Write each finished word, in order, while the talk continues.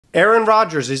Aaron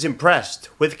Rodgers is impressed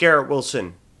with Garrett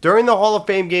Wilson. During the Hall of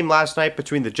Fame game last night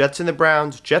between the Jets and the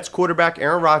Browns, Jets quarterback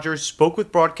Aaron Rodgers spoke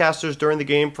with broadcasters during the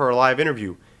game for a live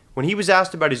interview. When he was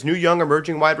asked about his new young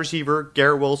emerging wide receiver,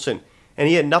 Garrett Wilson, and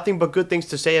he had nothing but good things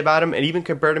to say about him and even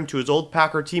compared him to his old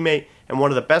Packer teammate and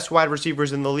one of the best wide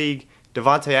receivers in the league,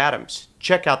 Davante Adams.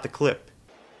 Check out the clip.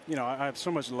 You know, I have so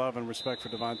much love and respect for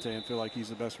Davante and feel like he's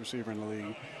the best receiver in the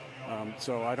league.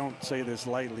 So I don't say this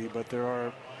lightly, but there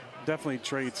are definitely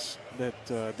traits that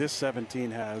this 17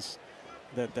 has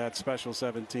that special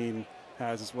 17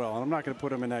 has as well. And I'm not going to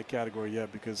put him in that category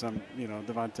yet because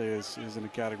Davante is in a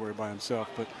category by himself.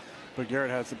 But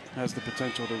Garrett has the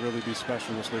potential to really be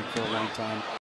special in this league for a long time.